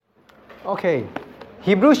Okay,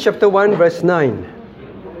 Hebrews chapter 1 verse 9.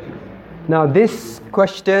 Now this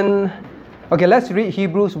question, okay, let's read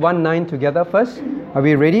Hebrews 1:9 together first. Are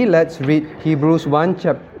we ready? Let's read Hebrews 1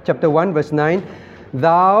 chapter 1 verse 9.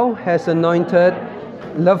 Thou hast anointed,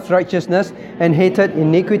 loved righteousness, and hated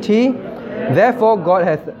iniquity. Therefore God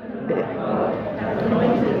hath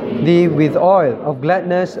thee with oil of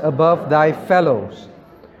gladness above thy fellows.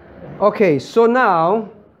 Okay, so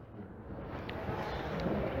now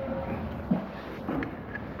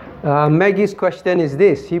Maggie's question is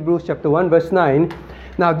this, Hebrews chapter 1 verse 9.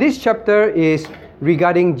 Now this chapter is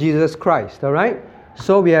regarding Jesus Christ, alright?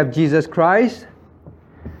 So we have Jesus Christ.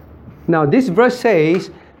 Now this verse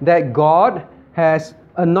says that God has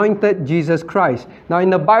anointed Jesus Christ. Now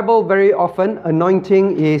in the Bible very often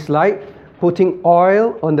anointing is like putting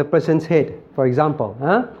oil on the person's head, for example.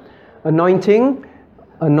 Anointing,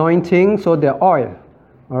 so the oil,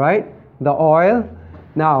 alright? The oil.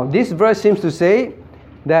 Now this verse seems to say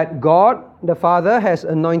that God the Father has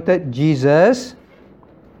anointed Jesus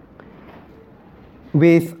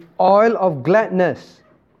with oil of gladness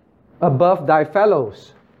above thy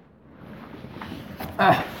fellows.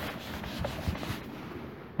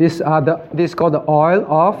 This is called the oil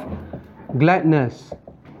of gladness.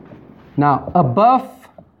 Now, above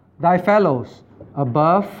thy fellows.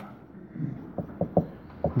 Above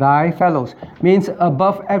thy fellows means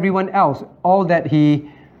above everyone else, all the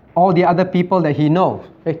other people that he knows.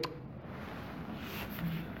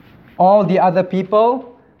 All the other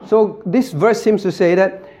people. So this verse seems to say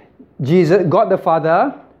that Jesus, God the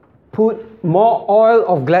Father, put more oil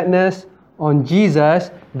of gladness on Jesus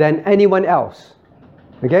than anyone else.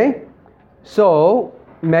 Okay? So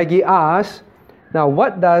Maggie asks, now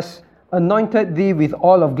what does anointed thee with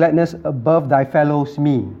oil of gladness above thy fellows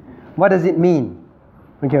mean? What does it mean?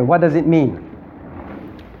 Okay, what does it mean?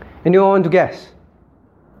 Anyone want to guess?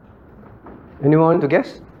 Anyone want to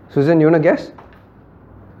guess? Susan, you want to guess?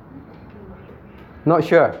 Not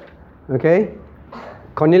sure. Okay.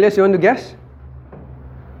 Cornelius, you want to guess?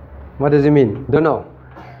 What does it mean? Don't know.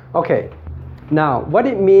 Okay. Now, what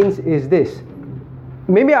it means is this.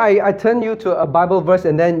 Maybe I turn you to a Bible verse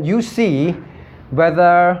and then you see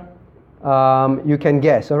whether you can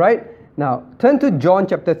guess. Alright? Now, turn to John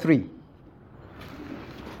chapter 3.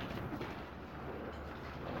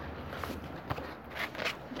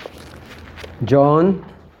 John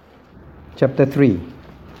chapter 3.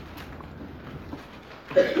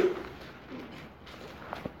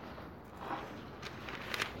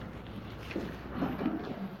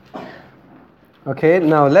 Okay,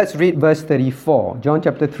 now let's read verse 34. John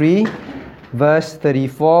chapter 3, verse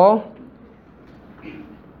 34.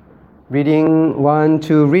 Reading 1,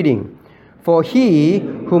 2, reading. For he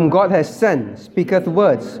whom God has sent speaketh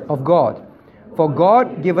words of God. For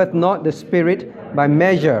God giveth not the Spirit by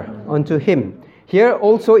measure unto him. Here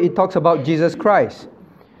also it talks about Jesus Christ.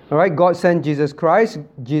 Alright, God sent Jesus Christ.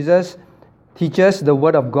 Jesus teaches the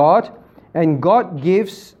word of God. And God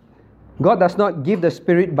does not give the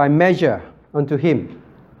Spirit by measure unto him.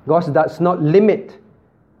 God does not limit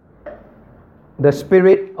the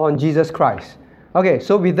Spirit on Jesus Christ. Okay,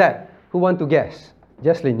 so with that, who want to guess?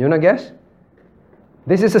 Jocelyn, you want to guess?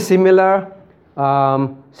 This is a similar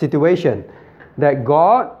situation. That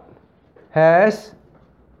God has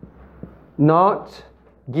not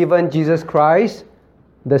given Jesus Christ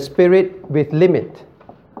the Spirit with limit.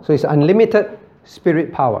 So it's unlimited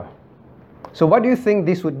Spirit power. So what do you think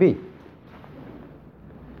this would be?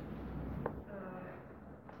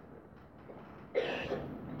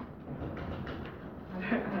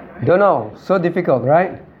 Don't know. So difficult,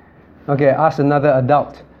 right? Okay, ask another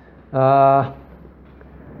adult.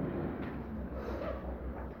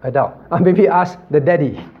 Maybe ask the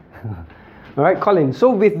daddy. All right, Colin.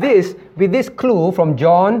 So with this clue from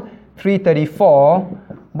John 3:34,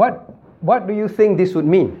 what do you think this would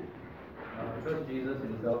mean? Because Jesus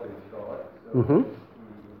himself is God, so Mm-hmm.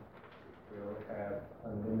 he will have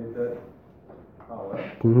unlimited power,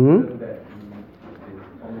 Mm-hmm. that he is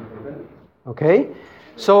omnipotent. Okay.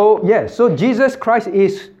 So Jesus Christ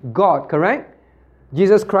is God, correct?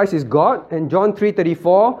 Jesus Christ is God, and John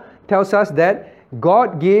 3:34 tells us that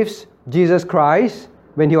God gives Jesus Christ,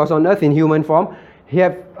 when he was on earth in human form, he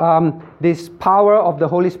have this power of the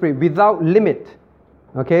Holy Spirit without limit.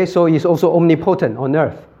 Okay, so he's also omnipotent on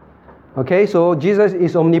earth. Okay, so Jesus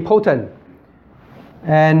is omnipotent.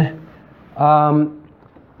 And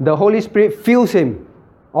the Holy Spirit fills him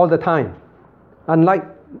all the time. Unlike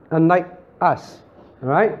us.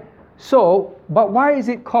 Alright? So, but why is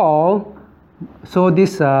it called,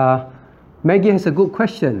 Maggie has a good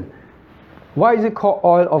question. Why is it called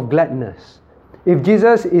oil of gladness? If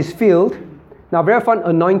Jesus is filled Now, very fun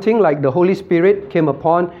anointing, like the Holy Spirit came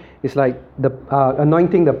upon, it's like the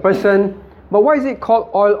anointing the person. But why is it called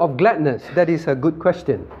oil of gladness? That is a good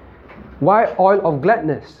question. Why oil of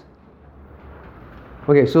gladness?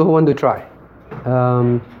 Okay, so who want to try?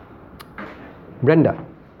 Brenda,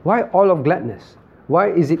 why oil of gladness? Why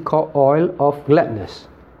is it called oil of gladness?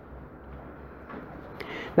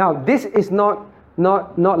 Now, this is not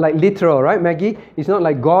like literal, right, Maggie? It's not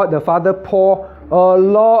like God the Father pour a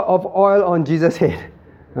lot of oil on Jesus' head.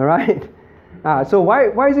 All right? So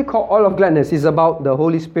why is it called oil of gladness? It's about the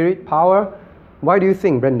Holy Spirit power. Why do you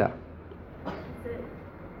think, Brenda? Is it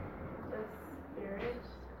the Spirit,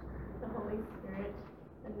 the Holy Spirit,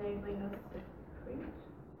 enabling us to preach?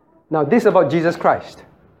 Now, this is about Jesus Christ.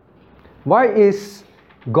 Why is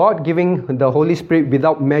God giving the Holy Spirit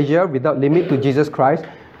without measure, without limit to Jesus Christ?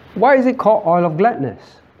 Why is it called oil of gladness?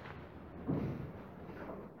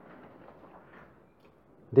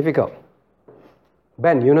 Difficult.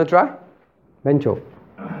 Ben, you want to try? Bencho. Is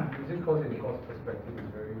it because in God's perspective is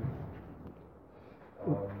very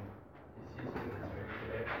he sees it as very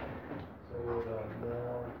clear, so the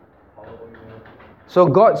more powerful you have. So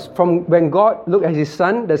when God look at his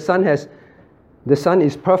son, the son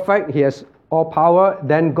is perfect, he has all power,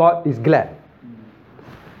 then God is glad.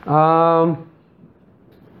 All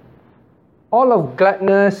of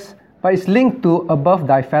gladness, but it's linked to above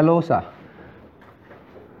thy fellows.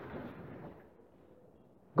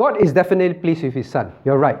 God is definitely pleased with his son.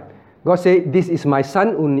 You're right. God said, this is my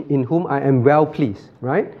son in whom I am well pleased,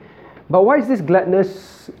 right? But why is this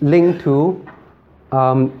gladness linked to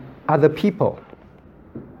other people?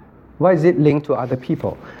 Why is it linked to other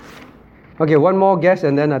people? Okay, one more guess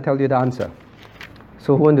and then I'll tell you the answer.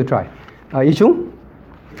 So who want to try? Yichung?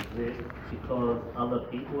 Is it because other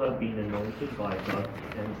people have been anointed by God,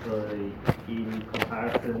 and so in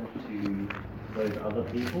comparison to those other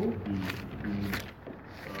people,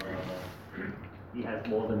 he has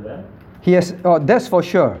more than them? He has, that's for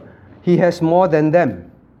sure. He has more than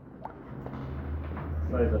them.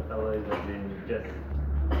 So the fellows have been just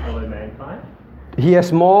fellow mankind? He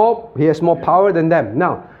has more power than them.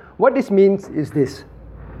 Now, what this means is this.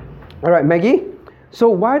 All right, Maggie. So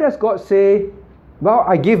why does God say, well,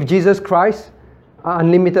 I give Jesus Christ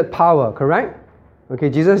unlimited power, correct? Okay,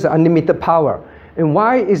 Jesus has unlimited power. And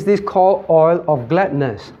why is this called oil of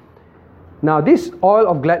gladness? Now, this oil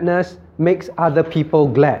of gladness makes other people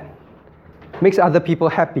glad, makes other people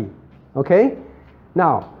happy. Okay?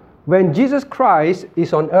 Now, when Jesus Christ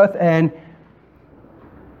is on earth and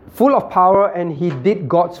full of power and he did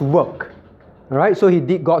God's work, all right? So he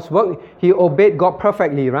did God's work. He obeyed God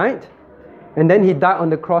perfectly, right? And then he died on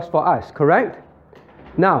the cross for us, correct?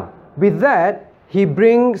 Now, with that, he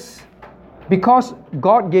brings, because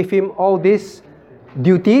God gave him all these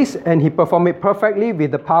duties and he performed it perfectly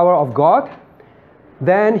with the power of God,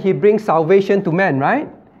 then he brings salvation to man, right?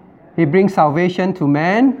 He brings salvation to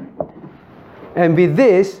man. And with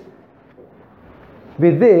this,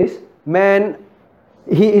 man,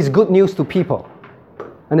 he is good news to people.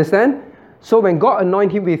 Understand? So when God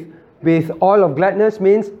anointed him with oil of gladness,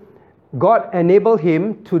 means God enabled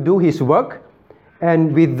him to do his work,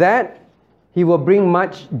 and with that, he will bring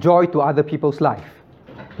much joy to other people's life.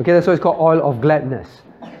 Okay, that's why it's called oil of gladness.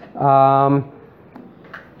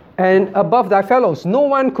 And above thy fellows, no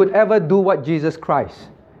one could ever do what Jesus Christ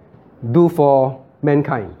do for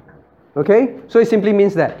mankind. Okay, so it simply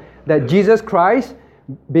means that Jesus Christ,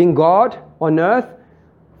 being God on earth,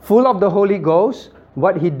 full of the Holy Ghost,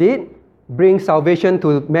 what he did brings salvation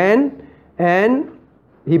to man, and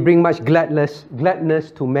he brings much gladness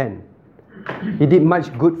to men. He did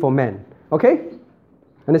much good for men. Okay?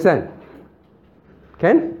 Understand?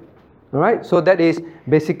 Can? Alright? So that is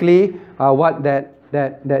basically what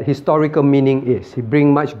that historical meaning is. He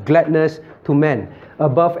brings much gladness to men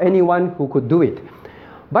above anyone who could do it.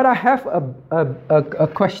 But I have a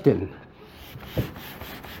question.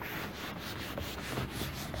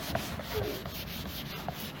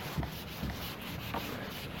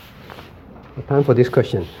 Time for this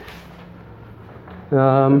question.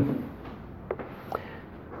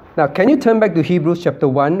 Now, can you turn back to Hebrews chapter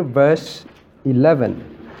 1, verse 11?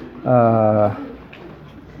 No,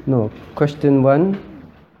 question 1.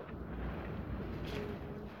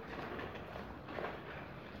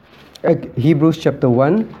 Hebrews chapter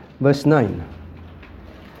 1, verse 9.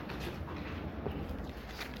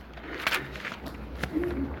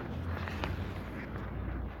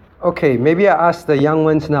 Okay, maybe I ask the young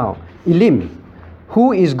ones now. Elim,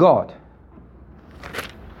 who is God?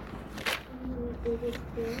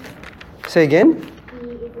 Say again. He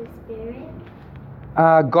is a spirit.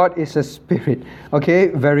 God is a spirit. Okay,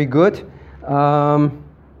 very good.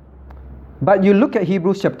 But you look at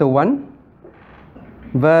Hebrews chapter 1,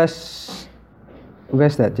 verse,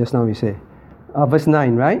 where's that? Just now we say. Verse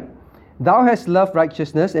 9, right? Thou hast loved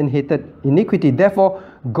righteousness and hated iniquity. Therefore,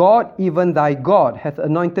 God, even thy God, hath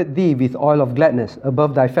anointed thee with oil of gladness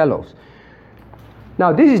above thy fellows.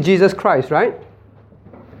 Now, this is Jesus Christ, right?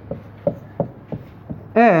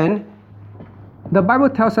 And the Bible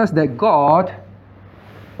tells us that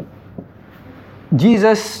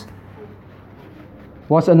Jesus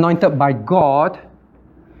was anointed by God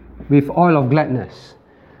with oil of gladness.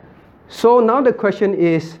 So now the question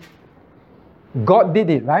is, God did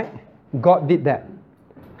it, right? God did that.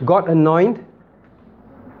 God anointed.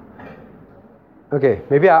 Okay,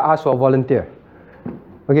 maybe I ask for a volunteer.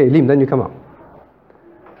 Okay, Lim, then you come up.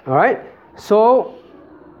 Alright? So,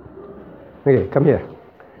 okay, come here.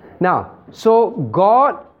 Now, so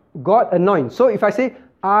God anoint. So if I say,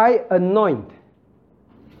 I anoint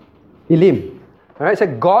Elim. Alright, so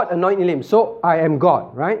God anoint Elim. So I am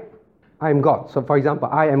God, right? I am God. So for example,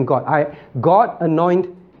 I am God. God anoint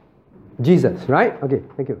Jesus, right? Okay,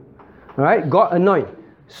 thank you. Alright, God anoint.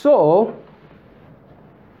 So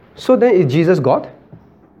then is Jesus God?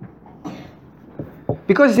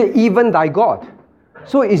 Because it's even thy God.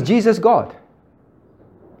 So is Jesus God?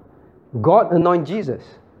 God anoint Jesus.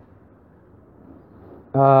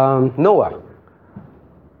 Noah.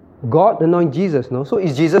 God anoint Jesus, no? So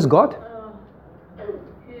is Jesus God?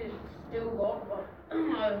 He's still God, but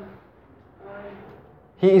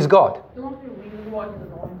He is God. there must be a reason why he's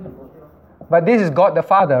anointed. But this is God the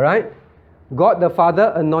Father, right? God the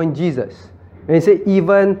Father anoint Jesus. And he said,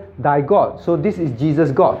 even thy God. So this is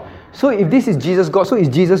Jesus God. So if this is Jesus God, so is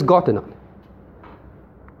Jesus God or not?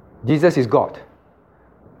 Jesus is God.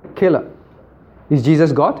 Caleb, is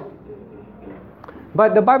Jesus God?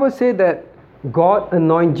 But the Bible said that God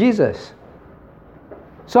anoint Jesus.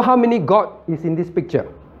 So how many God is in this picture?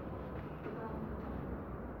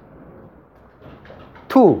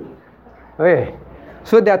 2. Okay.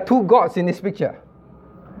 So there are 2 gods in this picture.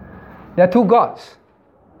 There are 2 gods.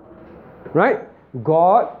 Right?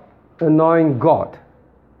 God anoint God.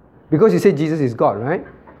 Because you say Jesus is God, right?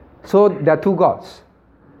 So there are 2 gods.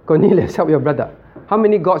 Cornelius, help your brother. How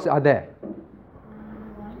many gods are there?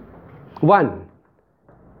 1.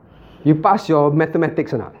 You pass your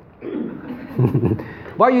mathematics or not?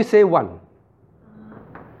 Why you say 1? I think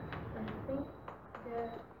there's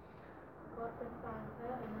God the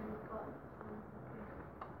Father and then God.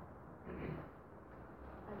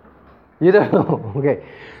 You don't know. Okay.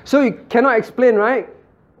 So you cannot explain, right?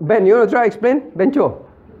 Ben, you want to try to explain? Bencho,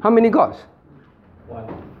 how many gods? 1.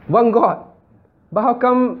 1 God. But how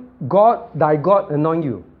come God, thy God, anoint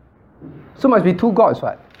you? So must be 2 gods,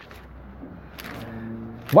 right?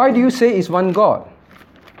 Why do you say it's 1 God?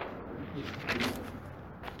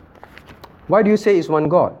 Why do you say it's 1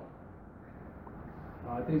 God?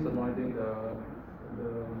 I think it's anointing the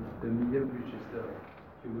medium, which is the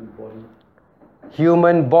human body.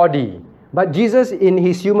 Human body. But Jesus in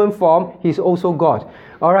his human form, he's also God.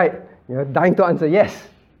 Alright, you're dying to answer. Yes.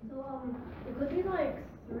 So it could be like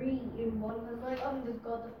 3 in one. It's like there's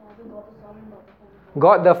God the Father, God the Son, and God the Holy Spirit.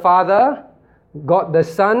 God the Father, God the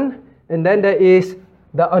Son, and then there is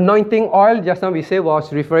the anointing oil, just now we say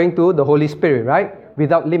was referring to the Holy Spirit, right?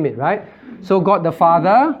 Without limit, right? So God the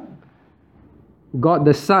Father, God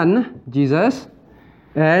the Son, Jesus,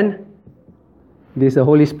 and there's the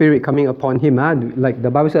Holy Spirit coming upon him, like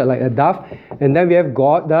the Bible said, like a dove. And then we have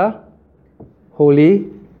God the Holy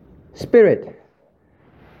Spirit.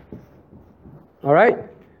 Alright?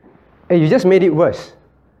 Hey, you just made it worse.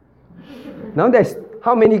 Now there's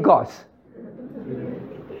how many gods?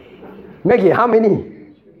 Maggie, how many?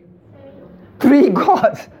 3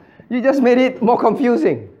 gods. You just made it more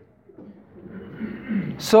confusing.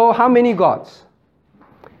 So how many gods?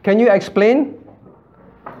 Can you explain?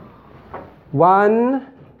 1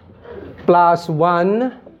 plus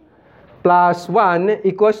 1 plus 1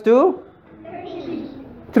 equals to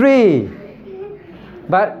 3.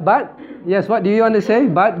 But yes, what do you want to say?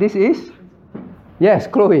 But this is? Yes,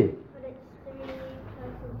 Chloe.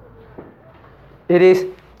 But it's 3 persons. It is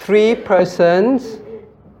 3 persons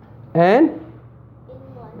and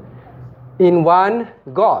in one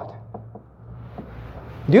God.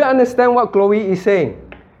 Do you understand what Chloe is saying?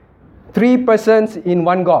 3 persons in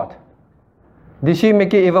one God. Did she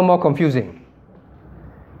make it even more confusing?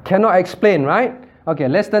 Cannot explain, right? Okay,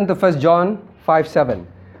 let's turn to 1 John 5:7.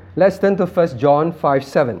 Let's turn to 1 John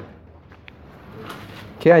 5:7.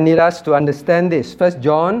 Okay, I need us to understand this. 1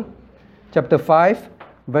 John chapter 5,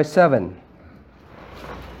 verse 7.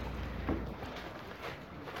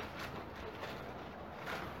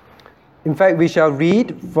 In fact, we shall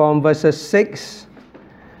read from verses 6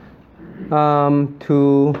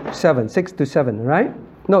 to 7. 6 to 7, right?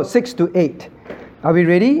 No, 6 to 8. Are we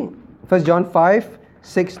ready? 1 John 5,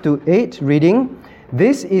 6 to 8, reading.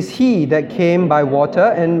 This is he that came by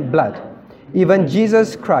water and blood, even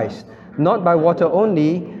Jesus Christ, not by water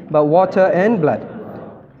only, but water and blood.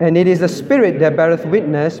 And it is the Spirit that beareth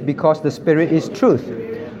witness, because the Spirit is truth.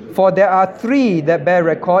 For there are three that bear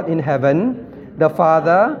record in heaven, the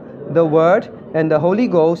Father, the Word, and the Holy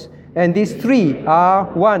Ghost, and these three are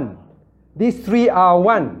one. These three are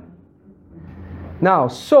one. Now,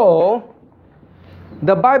 so,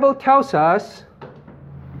 the Bible tells us,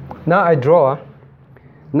 now I draw.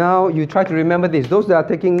 Now you try to remember this. Those that are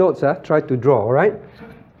taking notes, try to draw, all right?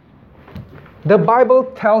 The Bible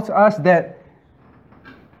tells us that,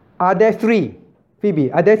 are there three?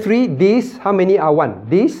 Phoebe, are there three? These, how many are one?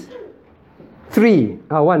 These? Three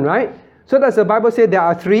are one, right? So does the Bible say there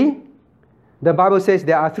are three? The Bible says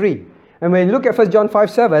there are three. And when you look at 1 John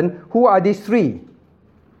 5, 7, who are these three?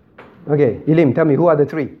 Okay, Elim, tell me, who are the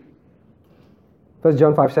three? 1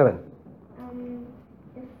 John 5, 7.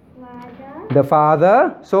 The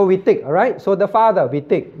Father. So we tick, alright? So the Father, we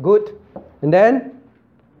tick. Good. And then?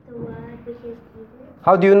 The Word, which is Jesus.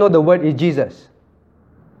 How do you know the Word is Jesus?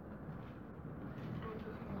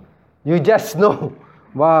 You just know.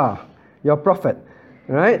 Wow. You're a prophet.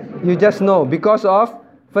 Right? You just know. Because of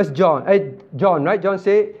 1 John. John, right? John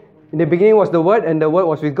say, in the beginning was the Word, and the Word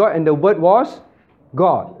was with God, and the Word was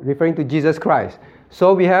God. Referring to Jesus Christ.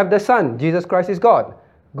 So we have the Son. Jesus Christ is God.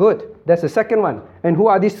 Good. That's the second one. And who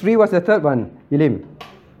are these three? What's the third one? Elim?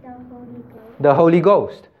 The Holy Ghost. The Holy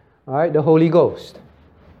Ghost. Alright, the Holy Ghost.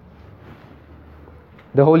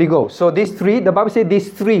 The Holy Ghost. So these three, the Bible says these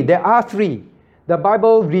three. There are three. The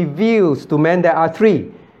Bible reveals to men there are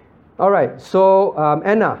three. Alright, so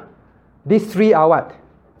Anna, these three are what?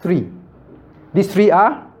 Three. These three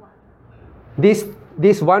are? This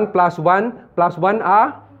 1 plus 1 plus 1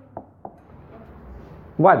 are?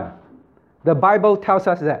 1. The Bible tells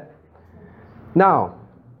us that. Now,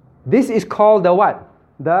 this is called the what?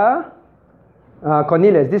 The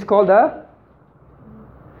Cornelius. This is called the?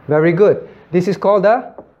 Very good. This is called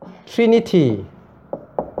the Trinity.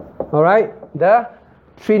 Alright? The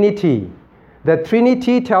Trinity. The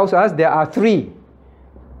Trinity tells us there are three.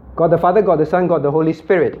 God the Father, God the Son, God the Holy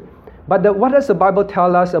Spirit. But what does the Bible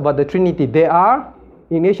tell us about the Trinity? They are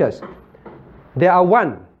Ignatius. They are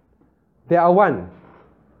one. They are one.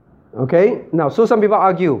 Okay? Now, so some people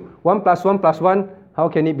argue, 1 plus 1 plus 1, how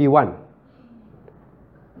can it be 1?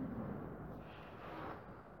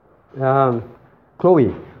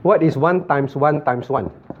 Chloe, what is 1 times 1 times 1?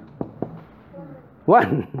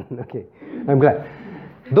 1. Okay, I'm glad.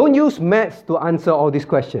 Don't use maths to answer all these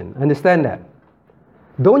questions. Understand that?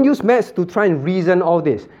 Don't use maths to try and reason all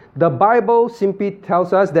this. The Bible simply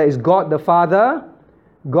tells us there is God the Father,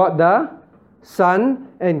 God the Son,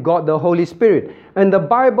 and God the Holy Spirit. And the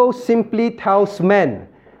Bible simply tells men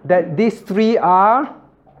that these three are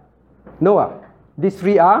Noah. These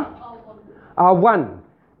three are one.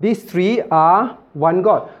 These three are one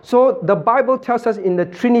God. So the Bible tells us in the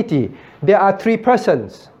Trinity there are three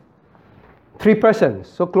persons. Three persons.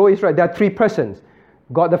 So Chloe is right. There are three persons.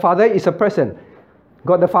 God the Father is a person.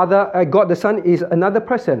 God the Son is another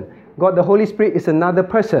person. God the Holy Spirit is another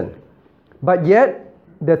person. But yet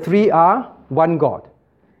the three are one God.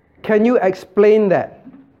 Can you explain that?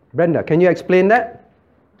 Brenda, can you explain that?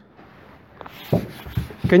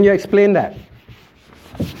 Can you explain that?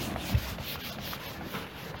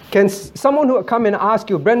 Can someone who come and ask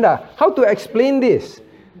you, Brenda, how to explain this?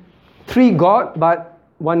 Three God, but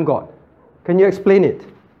one God. Can you explain it?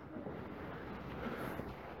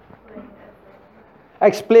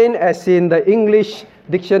 Explain as in the English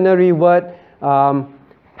dictionary word,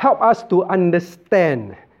 help us to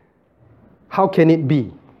understand. How can it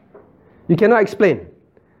be? You cannot explain.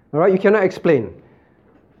 Alright, you cannot explain.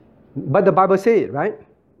 But the Bible says it, right?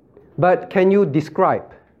 But can you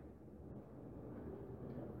describe?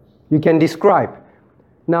 You can describe.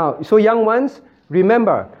 Now, so young ones,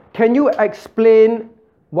 remember, can you explain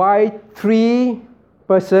why three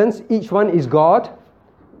persons, each one is God,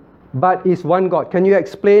 but is one God? Can you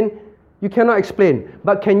explain? You cannot explain.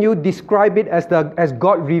 But can you describe it as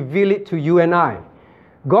God revealed it to you and I?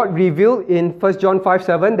 God revealed in 1 John 5,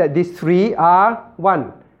 7 that these three are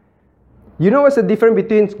one. You know what's the difference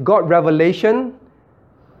between God's revelation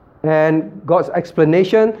and God's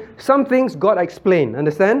explanation? Some things God explain,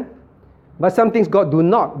 understand? But some things God do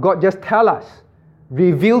not. God just tell us,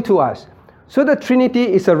 reveal to us. So the Trinity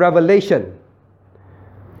is a revelation.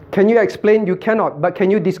 Can you explain? You cannot. But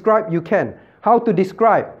can you describe? You can. How to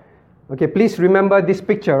describe? Okay, please remember this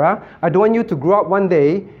picture. I don't want you to grow up one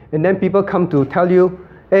day and then people come to tell you,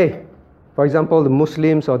 hey, For example, the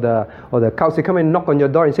Muslims or the cults, they come and knock on your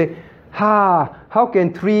door and say, how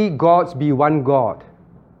can three gods be one God?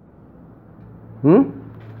 You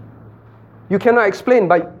cannot explain,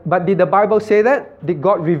 but did the Bible say that? Did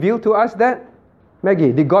God reveal to us that?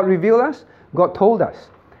 Maggie, did God reveal us? God told us.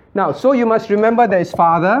 Now, so you must remember there is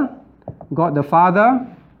Father, God the Father,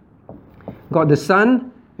 God the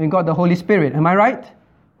Son, and God the Holy Spirit. Am I right?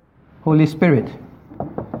 Holy Spirit.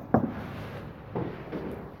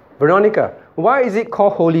 Veronica, why is it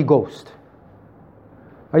called Holy Ghost?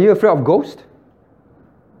 Are you afraid of ghosts?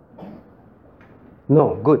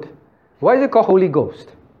 No, good. Why is it called Holy Ghost?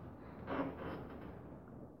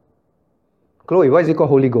 Chloe, why is it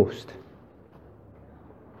called Holy Ghost?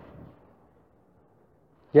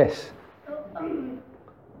 Yes. So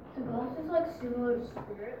ghost is like similar to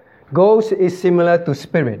spirit? Ghost is similar to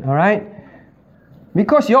spirit, alright?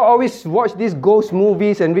 Because you always watch these ghost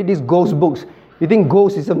movies and read these ghost books, you think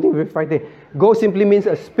ghost is something very frightening. Ghost simply means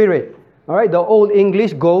a spirit. Alright, the old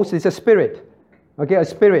English ghost is a spirit. Okay, a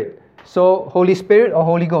spirit. So, Holy Spirit or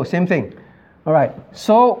Holy Ghost, same thing. Alright,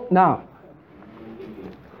 so now,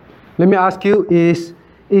 let me ask you, is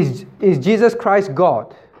Jesus Christ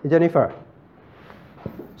God? Jennifer?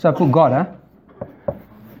 So I put God,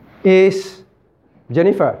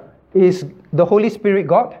 Jennifer, is the Holy Spirit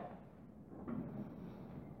God?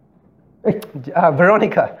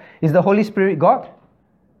 Veronica, is the Holy Spirit God?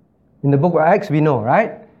 In the book of Acts, we know,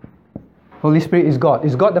 right? Holy Spirit is God.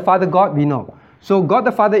 Is God the Father God? We know. So God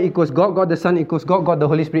the Father equals God, God the Son equals God, God the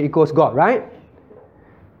Holy Spirit equals God, right?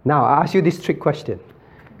 Now, I ask you this trick question.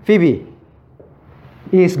 Phoebe,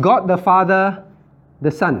 is God the Father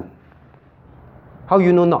the Son? How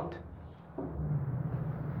you know not?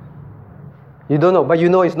 You don't know, but you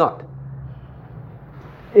know it's not.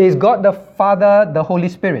 Is God the Father the Holy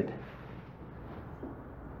Spirit?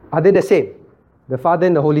 Are they the same? The Father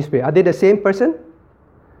and the Holy Spirit, are they the same person?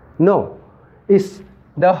 No. Is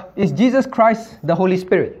Jesus Christ the Holy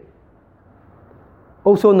Spirit?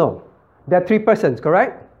 Also no. There are three persons,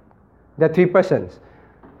 correct? There are three persons.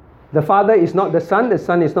 The Father is not the Son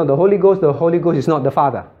is not the Holy Ghost is not the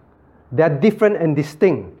Father. They are different and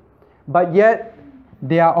distinct, but yet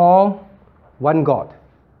they are all one God.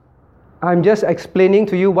 I'm just explaining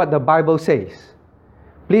to you what the Bible says.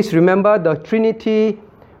 Please remember the Trinity.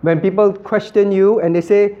 When people question you and they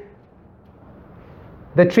say,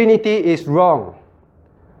 the Trinity is wrong,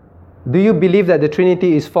 do you believe that the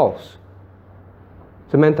Trinity is false?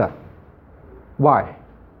 Samantha, why?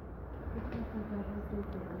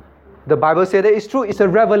 The Bible says that it's true. It's a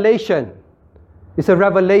revelation. It's a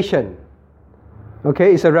revelation.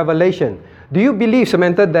 Okay, it's a revelation. Do you believe,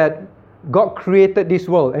 Samantha, that God created this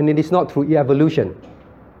world and it is not through evolution?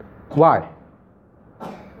 Why?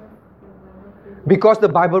 Because the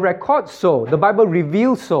Bible records so. The Bible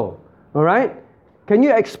reveals so. Alright? Can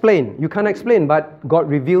you explain? You can't explain, but God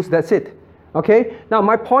reveals, that's it. Okay? Now,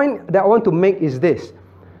 my point that I want to make is this.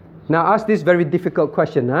 Now, ask this very difficult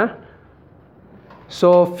question.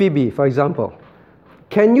 So, Phoebe, for example,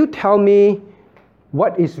 can you tell me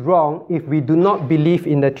what is wrong if we do not believe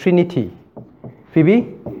in the Trinity?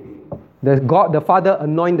 Phoebe? God the Father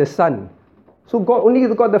anoint the Son. So only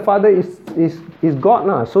God the Father is God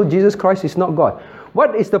now. So Jesus Christ is not God.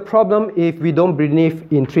 What is the problem if we don't believe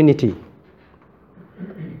in Trinity?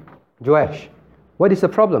 Joash, what is the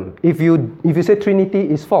problem? If you say Trinity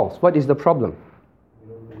is false, what is the problem?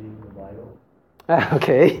 You don't believe in the Bible.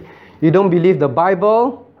 Okay. You don't believe the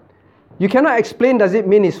Bible. You cannot explain, does it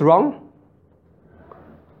mean it's wrong?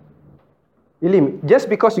 Ilim, just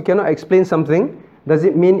because you cannot explain something, does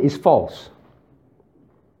it mean it's false?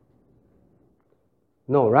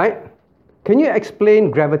 No, right? Can you explain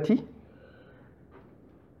gravity?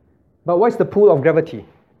 But what's the pull of gravity?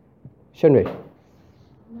 Shenrui?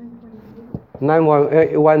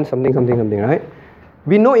 9.1 something, right?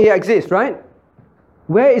 We know it exists, right?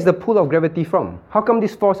 Where is the pull of gravity from? How come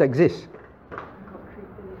this force exists?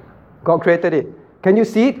 God created it. Can you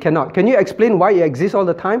see it? Cannot. Can you explain why it exists all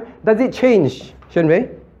the time? Does it change,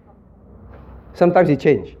 Shenrui? Sometimes it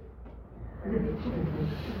changes.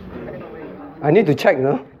 I need to check,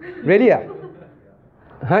 no? Really?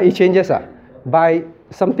 It changes by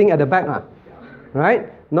something at the back,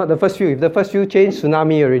 right? Not the first few. If the first few change,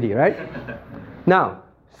 tsunami already, right? Now,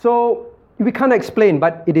 so we can't explain,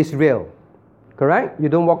 but it is real. Correct? You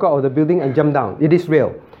don't walk out of the building and jump down. It is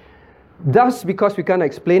real. Thus, because we can't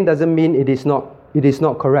explain doesn't mean it is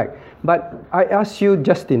not correct. But I ask you,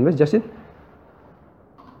 Justin. Where's Justin?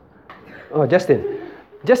 Oh, Justin.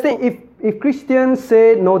 Justin, if Christians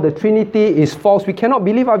say, no, the Trinity is false, we cannot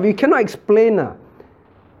believe, we cannot explain,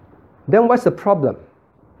 then what's the problem?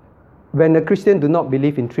 when a Christian do not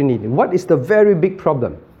believe in Trinity? What is the very big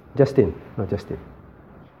problem? Justin. No, Justin.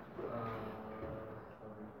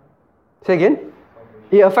 Say again?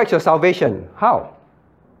 It affects your salvation. How?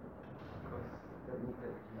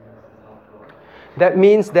 That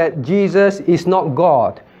means that Jesus is not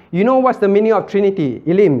God. You know what's the meaning of Trinity?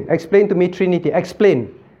 Elim, explain to me Trinity.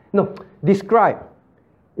 Explain. No, describe.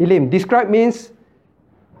 Elim, describe means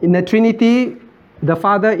in the Trinity, the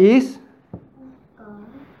Father is,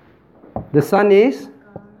 the Son is,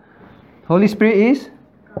 Holy Spirit is.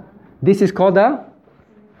 This is called the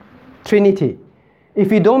Trinity.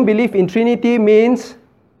 If you don't believe in Trinity, means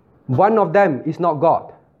one of them is not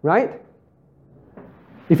God, right?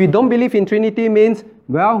 If you don't believe in Trinity, means,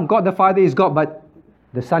 well, God the Father is God, but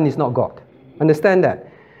the Son is not God. Understand that?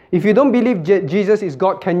 If you don't believe Jesus is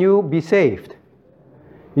God, can you be saved?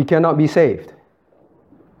 You cannot be saved.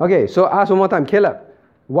 Okay, so ask one more time, Caleb.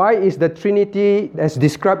 Why is the Trinity as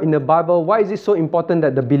described in the Bible, why is it so important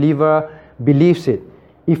that the believer believes it?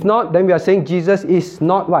 If not, then we are saying Jesus is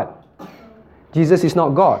not what? Jesus is not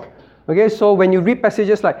God. Okay, so when you read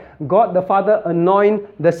passages like God the Father anoint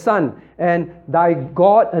the Son and thy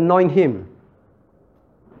God anoint him,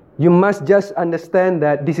 you must just understand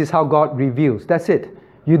that this is how God reveals. That's it.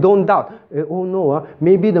 You don't doubt. Oh no,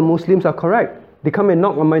 maybe the Muslims are correct. They come and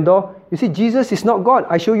knock on my door. You see, Jesus is not God.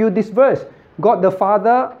 I show you this verse. God the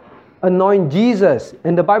Father anoint Jesus.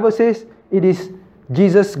 And the Bible says it is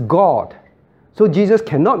Jesus God. So Jesus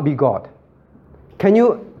cannot be God. Can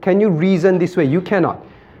you reason this way? You cannot.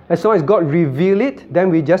 As long as God reveal it, then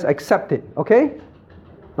we just accept it. Okay?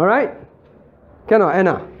 Alright? Cannot,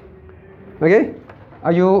 Anna? Okay?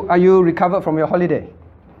 Are you recovered from your holiday?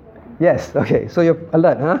 Yes. Okay. So you're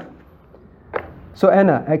alert, huh? So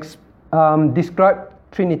Anna, describe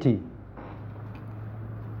Trinity.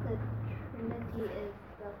 The Trinity is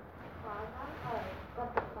the Father, God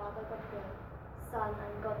the Father, God the Son,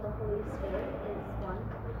 and God the Holy Spirit is one.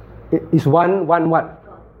 It is one what?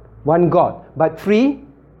 God. One God. But three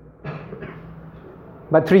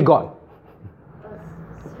God.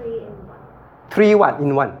 Three in one. Three what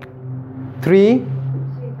in one? Three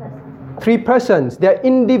persons. Three persons. They're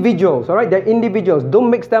individuals, alright? They're individuals. Don't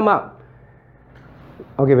mix them up.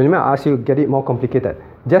 Okay, but let me ask you, get it more complicated.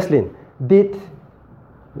 Jocelyn,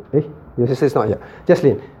 your sister's not here.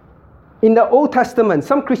 Jocelyn, in the Old Testament,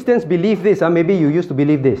 some Christians believe this, maybe you used to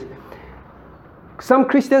believe this. Some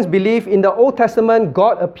Christians believe in the Old Testament,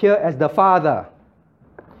 God appeared as the Father.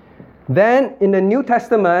 Then, in the New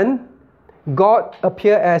Testament, God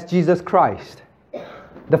appeared as Jesus Christ.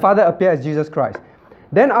 The Father appeared as Jesus Christ.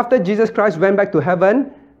 Then after Jesus Christ went back to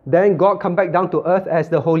heaven, then God come back down to earth as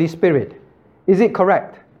the Holy Spirit. Is it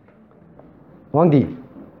correct? Wang Di.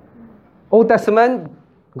 Old Testament,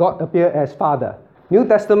 God appeared as Father. New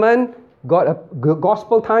Testament,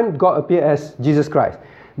 Gospel time, God appeared as Jesus Christ.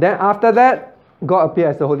 Then after that, God appeared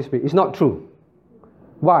as the Holy Spirit. It's not true.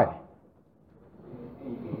 Why?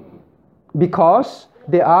 Because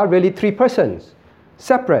they are really three persons.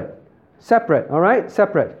 Separate, alright?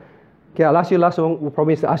 Separate. Okay, I'll ask you last one. We'll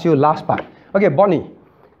promise to ask you last part. Okay, Bonnie.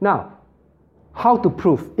 Now, how to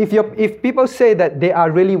prove? If people say that they are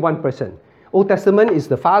really one person, Old Testament is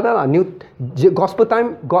the Father, New Gospel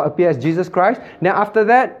time, God appears as Jesus Christ. Then after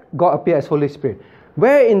that, God appears as Holy Spirit.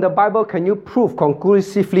 Where in the Bible can you prove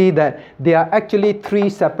conclusively that they are actually three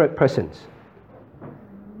separate persons?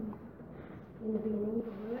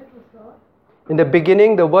 In the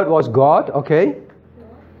beginning, the Word was God. Okay.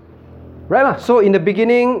 Right. So in the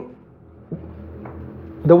beginning,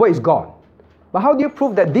 the Word is God. But how do you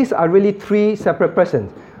prove that these are really three separate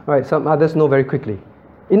persons? All right, some others know very quickly.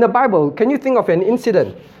 In the Bible, can you think of an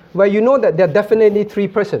incident where you know that there are definitely three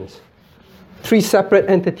persons, three separate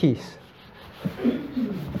entities?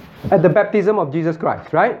 At the baptism of Jesus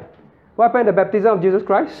Christ, right? What happened at the baptism of Jesus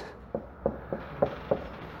Christ?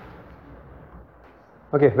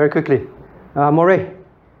 Okay, very quickly. Moray,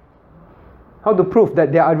 how to prove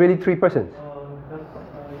that there are really three persons?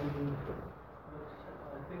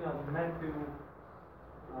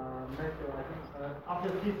 After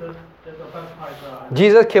Jesus, there's a baptized.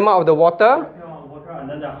 Jesus came out of the water. And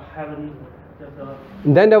then the heaven,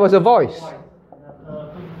 Then there was a voice.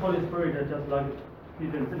 Holy Spirit, just like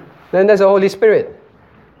Jesus. Then there's a Holy Spirit.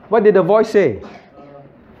 What did the voice say?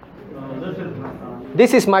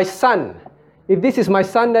 This is my son. If this is my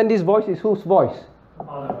son, then this voice is whose voice?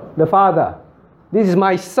 The Father. This is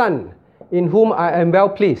my son, in whom I am well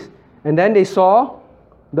pleased. And then they saw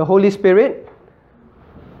the Holy Spirit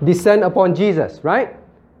descend upon Jesus, right?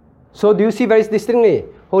 So do you see very distinctly?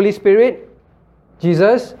 Holy Spirit,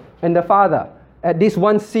 Jesus, and the Father. At this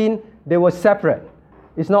one scene, they were separate.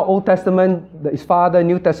 It's not Old Testament, it's Father,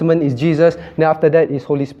 New Testament is Jesus, then after that is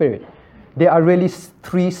Holy Spirit. They are really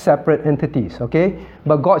three separate entities, okay?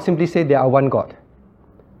 But God simply said they are one God.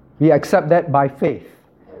 We accept that by faith.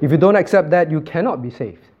 If you don't accept that, you cannot be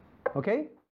saved, okay?